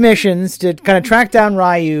on these missions to kind of track down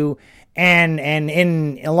Ryu and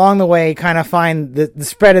along the way kind of find the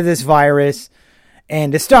spread of this virus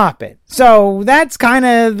and to stop it. So that's kind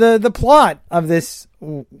of the plot of this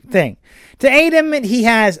thing. To aid him, he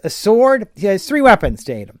has a sword. He has 3 weapons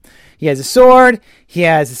to aid him. He has a sword, he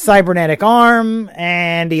has a cybernetic arm,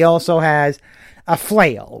 and he also has a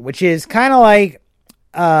flail, which is kind of like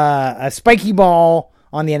a spiky ball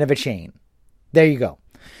on the end of a chain. There you go.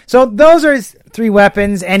 So those are his 3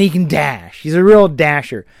 weapons, and he can dash. He's a real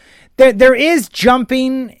dasher. There is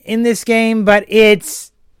jumping in this game, but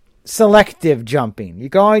it's selective jumping. You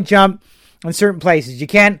can only jump in certain places. You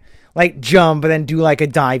can't jump and then do a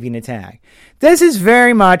diving attack. This is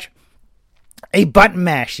very much a button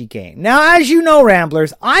mashy game. Now, as you know,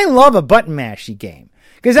 Ramblers, I love a button mashy game.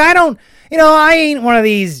 Because I ain't one of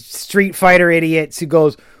these Street Fighter idiots who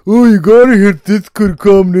goes, oh, you gotta hit this good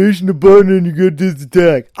combination of button and you get this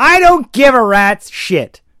attack. I don't give a rat's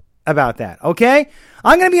shit about that, okay?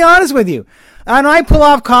 I'm gonna be honest with you. When I pull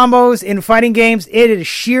off combos in fighting games, it is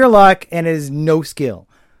sheer luck and it is no skill.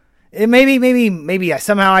 Maybe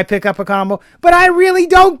somehow I pick up a combo, but I really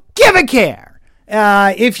don't give a care.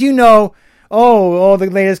 If you know, the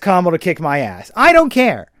latest combo to kick my ass. I don't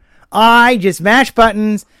care. I just mash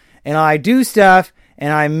buttons and I do stuff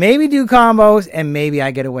and I maybe do combos and maybe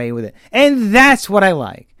I get away with it. And that's what I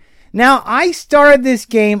like. Now, I started this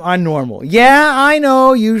game on normal. Yeah, I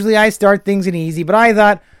know, usually I start things in easy, but I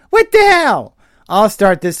thought, what the hell? I'll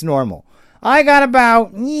start this normal. I got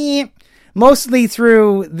about, mostly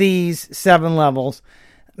through these 7 levels,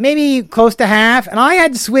 maybe close to half, and I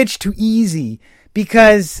had to switch to easy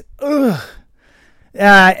because,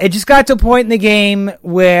 it just got to a point in the game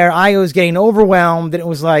where I was getting overwhelmed, and it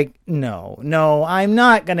was like, no, I'm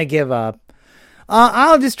not going to give up.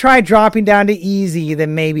 I'll just try dropping down to easy,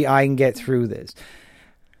 then maybe I can get through this.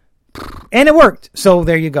 And it worked. So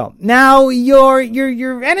there you go. Now, your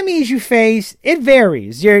enemies you face, it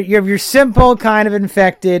varies. Your simple kind of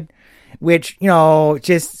infected, which,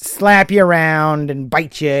 just slap you around and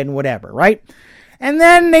bite you and whatever, right? And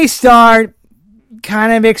then they start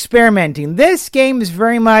kind of experimenting. This game is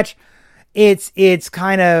very much, it's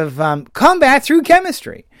kind of combat through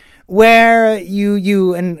chemistry, where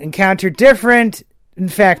you encounter different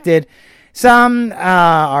infected. Some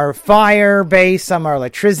are fire-based, some are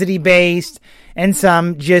electricity-based, and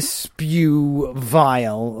some just spew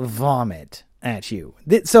vile vomit at you.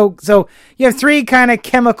 So you have 3 kind of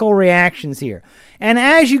chemical reactions here. And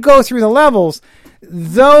as you go through the levels,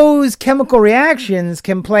 those chemical reactions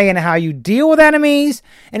can play in how you deal with enemies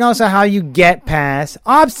and also how you get past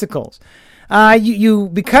obstacles. You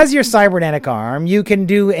because your cybernetic arm, you can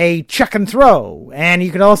do a chuck and throw, and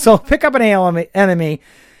you can also pick up an enemy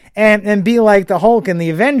and be like the Hulk in the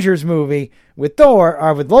Avengers movie with Thor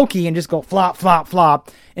or with Loki and just go flop, flop,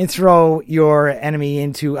 flop and throw your enemy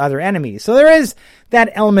into other enemies. So there is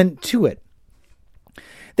that element to it.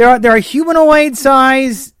 There are humanoid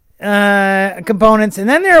size components, and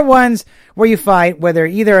then there are ones where you fight where they're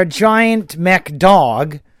either a giant mech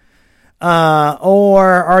dog or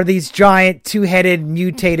are these giant 2-headed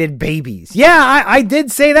mutated babies. Yeah, I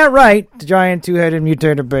did say that right. The giant 2-headed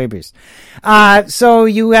mutated babies. So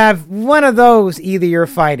you have one of those either you're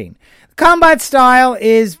fighting. The combat style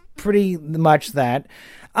is pretty much that.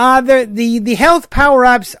 The health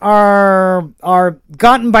power-ups are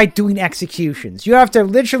gotten by doing executions. You have to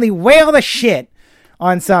literally wail the shit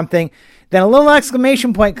on something, then a little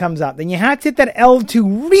exclamation point comes up. Then you have to hit that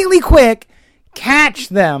L2 really quick, catch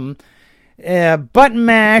them, button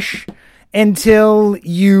mash until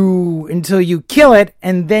you kill it,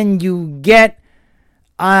 and then you get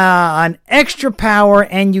an extra power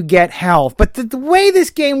and you get health. But the way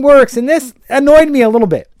this game works, and this annoyed me a little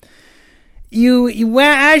bit, you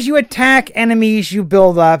as you attack enemies, you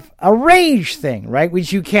build up a rage thing, right,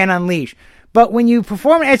 which you can unleash. But when you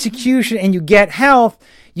perform an execution and you get health,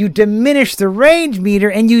 you diminish the rage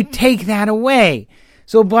meter and you take that away.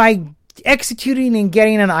 So by executing and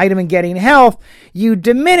getting an item and getting health, you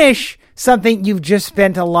diminish something you've just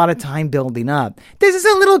spent a lot of time building up. This is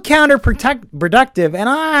a little counterproductive, and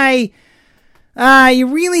it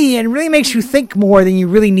really makes you think more than you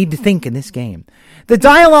really need to think in this game. The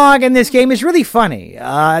dialogue in this game is really funny.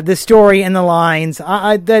 The story and the lines,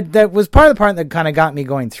 that was part of the part that kind of got me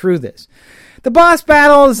going through this. The boss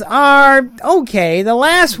battles are okay. The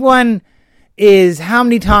last one is how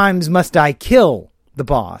many times must I kill the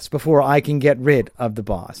boss before I can get rid of the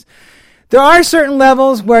boss. There are certain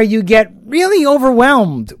levels where you get really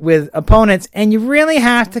overwhelmed with opponents and you really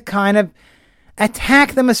have to kind of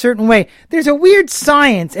attack them a certain way. There's a weird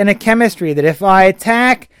science and a chemistry that if I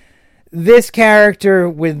attack this character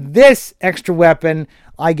with this extra weapon,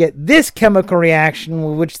 I get this chemical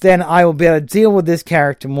reaction, which then I will be able to deal with this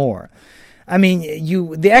character more. I mean,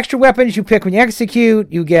 the extra weapons you pick when you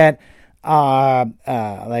execute, you get a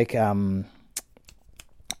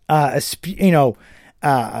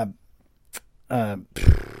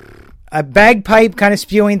bagpipe kind of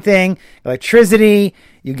spewing thing, electricity,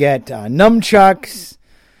 you get nunchucks.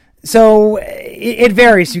 So it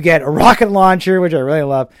varies. You get a rocket launcher, which I really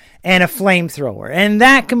love, and a flamethrower. And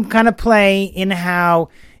that can kind of play in how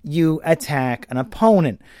you attack an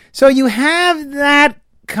opponent. So you have that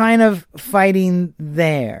kind of fighting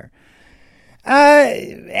there.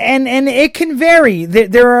 And it can vary.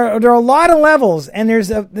 There are a lot of levels, and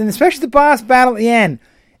and especially the boss battle at the end.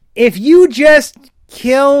 If you just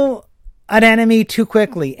kill an enemy too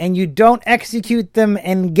quickly and you don't execute them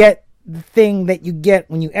and get the thing that you get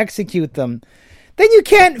when you execute them, then you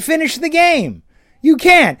can't finish the game. You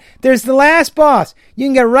can't. There's the last boss. You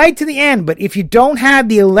can get right to the end, but if you don't have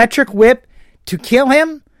the electric whip to kill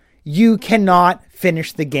him, you cannot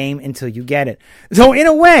finish the game until you get it. So in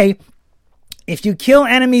a way, if you kill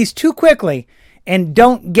enemies too quickly and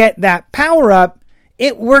don't get that power up,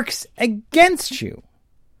 it works against you.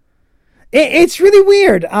 It's really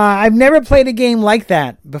weird. I've never played a game like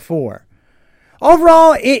that before.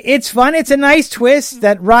 Overall, it's fun. It's a nice twist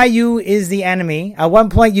that Ryu is the enemy. At one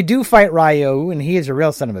point, you do fight Ryu, and he is a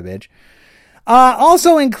real son of a bitch.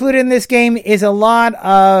 Also included in this game is a lot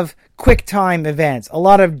of quick time events. A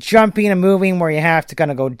lot of jumping and moving where you have to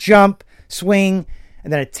kind of go jump, swing,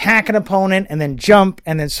 and then attack an opponent, and then jump,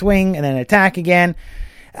 and then swing, and then attack again.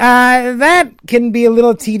 That can be a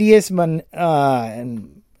little tedious and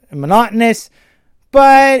monotonous,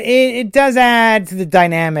 but it does add to the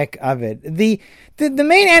dynamic of it. The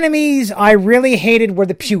main enemies I really hated were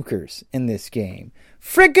the pukers in this game.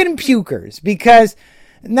 Frickin' pukers, because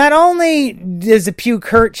not only does the puke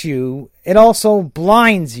hurt you, it also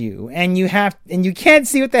blinds you, and you can't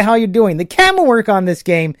see what the hell you're doing. The camera work on this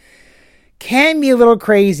game can be a little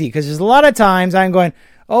crazy, because there's a lot of times I'm going,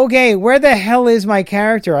 okay, where the hell is my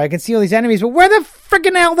character? I can see all these enemies, but where the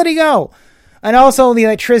frickin' hell did he go? And also the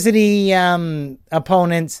electricity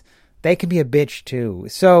opponents, they can be a bitch too.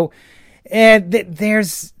 So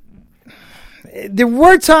there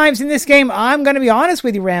were times in this game, I'm going to be honest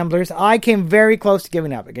with you, Ramblers, I came very close to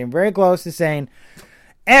giving up. I came very close to saying,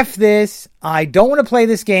 F this, I don't want to play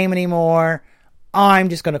this game anymore, I'm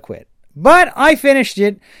just going to quit. But I finished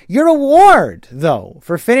it. Your reward, though,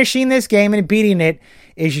 for finishing this game and beating it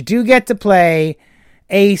is you do get to play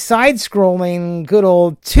a side-scrolling, good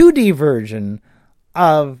old 2D version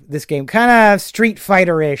of this game. Kind of Street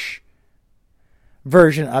Fighter-ish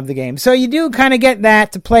version of the game. So you do kind of get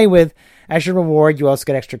that to play with as your reward. You also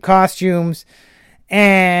get extra costumes.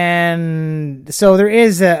 And so there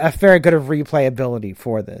is a fair bit of replayability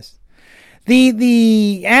for this.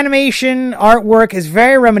 The animation artwork is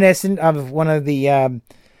very reminiscent of one of the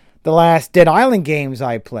last Dead Island games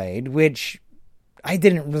I played, which I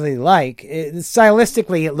didn't really like.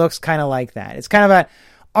 Stylistically, it looks kind of like that. It's kind of a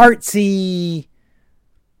artsy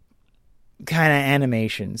kind of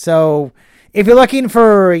animation. So if you're looking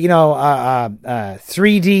for, a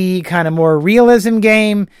 3D kind of more realism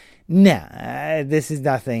game, nah, this is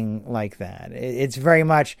nothing like that. It's very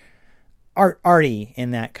much arty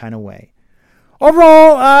in that kind of way.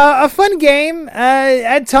 Overall, a fun game.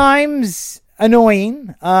 At times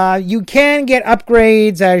annoying. You can get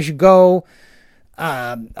upgrades as you go.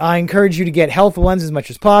 I encourage you to get health ones as much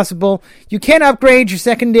as possible. You can upgrade your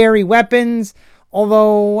secondary weapons,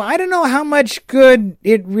 although I don't know how much good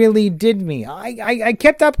it really did me. I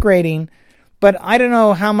kept upgrading, but I don't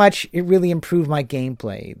know how much it really improved my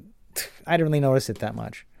gameplay. I didn't really notice it that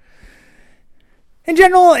much. In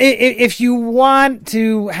general, if you want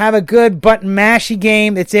to have a good button mashy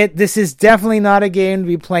game, that's it. This is definitely not a game to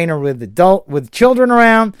be playing with children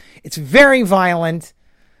around. It's very violent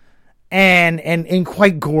and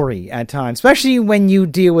quite gory at times, especially when you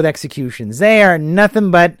deal with executions. They are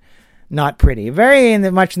nothing but not pretty. Very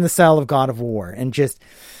much in the style of God of War, and just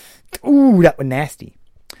ooh, that was nasty.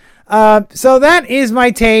 So that is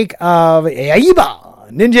my take of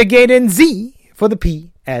Yaiba Ninja Gaiden Z for the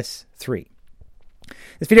PS3.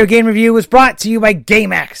 This video game review was brought to you by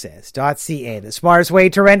GameAccess.ca, the smartest way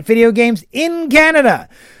to rent video games in Canada.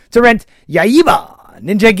 To rent Yaiba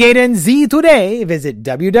Ninja Gaiden Z today, visit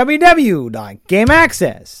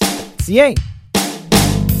www.gameaccess.ca.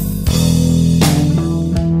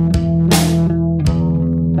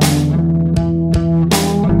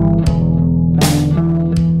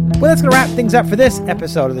 Well, that's going to wrap things up for this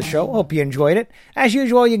episode of the show. Hope you enjoyed it. As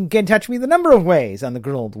usual, you can get in touch with me a number of ways on the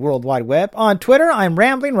good old World Wide Web. On Twitter, I'm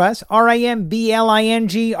Rambling Russ,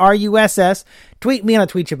 RAMBLINGRUSS. Tweet me and I'll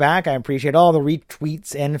tweet you back. I appreciate all the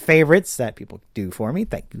retweets and favorites that people do for me.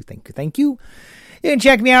 Thank you, thank you, thank you. You can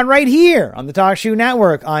check me out right here on the Talk Shoe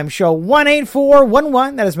Network. I'm show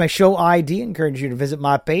 18411. That is my show ID. I encourage you to visit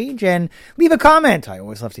my page and leave a comment. I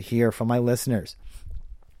always love to hear from my listeners.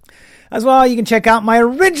 As well, you can check out my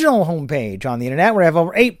original homepage on the internet, where I have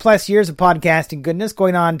over 8+ years of podcasting goodness,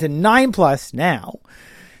 going on to 9+ now.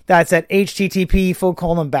 That's at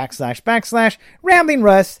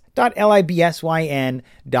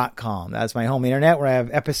http://ramblingrust.libsyn.com. That's my home internet, where I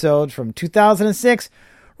have episodes from 2006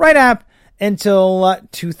 right up until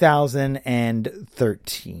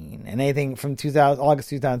 2013. And anything from August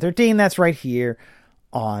 2013, that's right here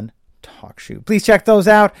on TalkShoe. Please check those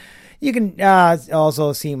out. You can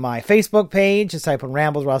also see my Facebook page. Just type in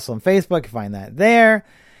Ramble Russel on Facebook. You can find that there.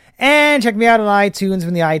 And check me out on iTunes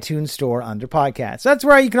from the iTunes store under podcasts. That's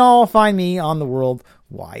where you can all find me on the World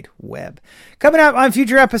Wide Web. Coming up on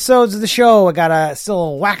future episodes of the show, I got still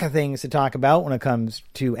a whack of things to talk about when it comes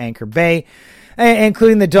to Anchor Bay,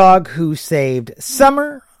 including the dog who saved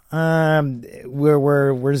summer,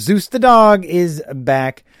 where Zeus the dog is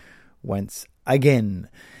back once again.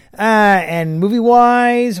 And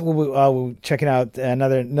movie-wise, we're checking out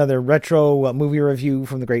another retro movie review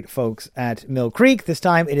from the great folks at Mill Creek. This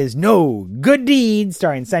time it is No Good Deed,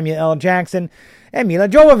 starring Samuel L. Jackson and Mila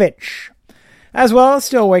Jovovich. As well,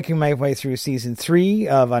 still working my way through Season 3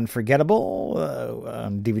 of Unforgettable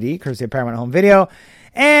on DVD, courtesy of Paramount Home Video.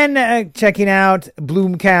 And checking out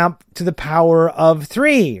Blomkamp to the Power of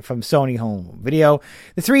 3 from Sony Home Video.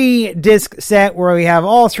 The 3-disc set where we have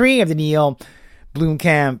all 3 of the Neil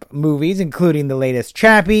Blomkamp movies, including the latest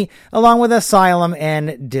Chappie, along with Asylum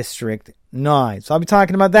and District 9. So I'll be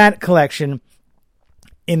talking about that collection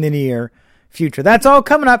in the near future. That's all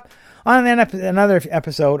coming up on another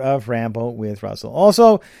episode of Ramble with Russell.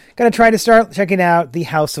 Also, going to try to start checking out the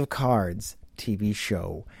House of Cards TV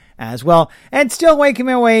show as well. And still making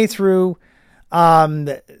my way through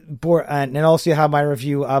and also have my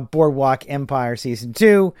review of Boardwalk Empire Season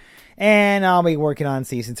 2. And I'll be working on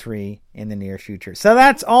Season 3 in the near future. So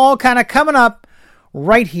that's all kind of coming up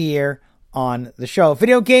right here on the show.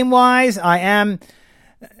 Video game-wise, I am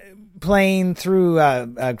playing through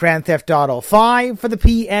Grand Theft Auto 5 for the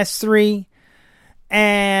PS3.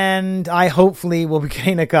 And I hopefully will be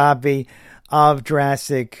getting a copy of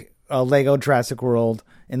Lego Jurassic World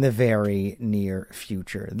in the very near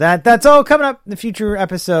future. That's all coming up in the future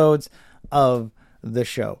episodes of the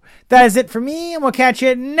show. That is it for me, and we'll catch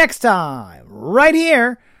you next time right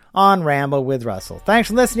here on Ramble with Russell. Thanks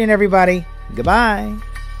for listening, everybody. Goodbye.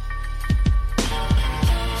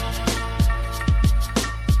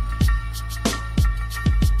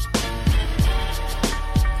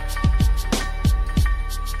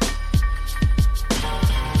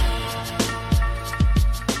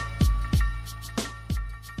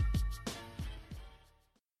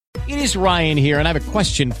 It is Ryan here, and I have a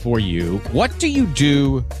question for you. What do you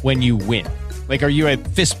do when you win? Like, are you a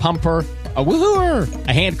fist pumper, a woohooer,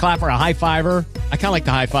 a hand clapper, a high fiver? I kind of like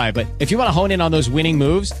the high five, but if you want to hone in on those winning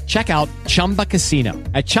moves, check out Chumba Casino.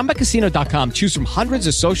 At ChumbaCasino.com, choose from hundreds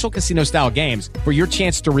of social casino-style games for your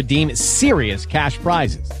chance to redeem serious cash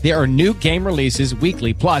prizes. There are new game releases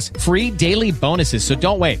weekly, plus free daily bonuses. So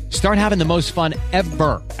don't wait. Start having the most fun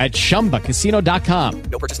ever at ChumbaCasino.com.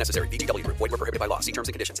 No purchase necessary. VGW Group. Void where prohibited by law. See terms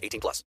and conditions. 18+.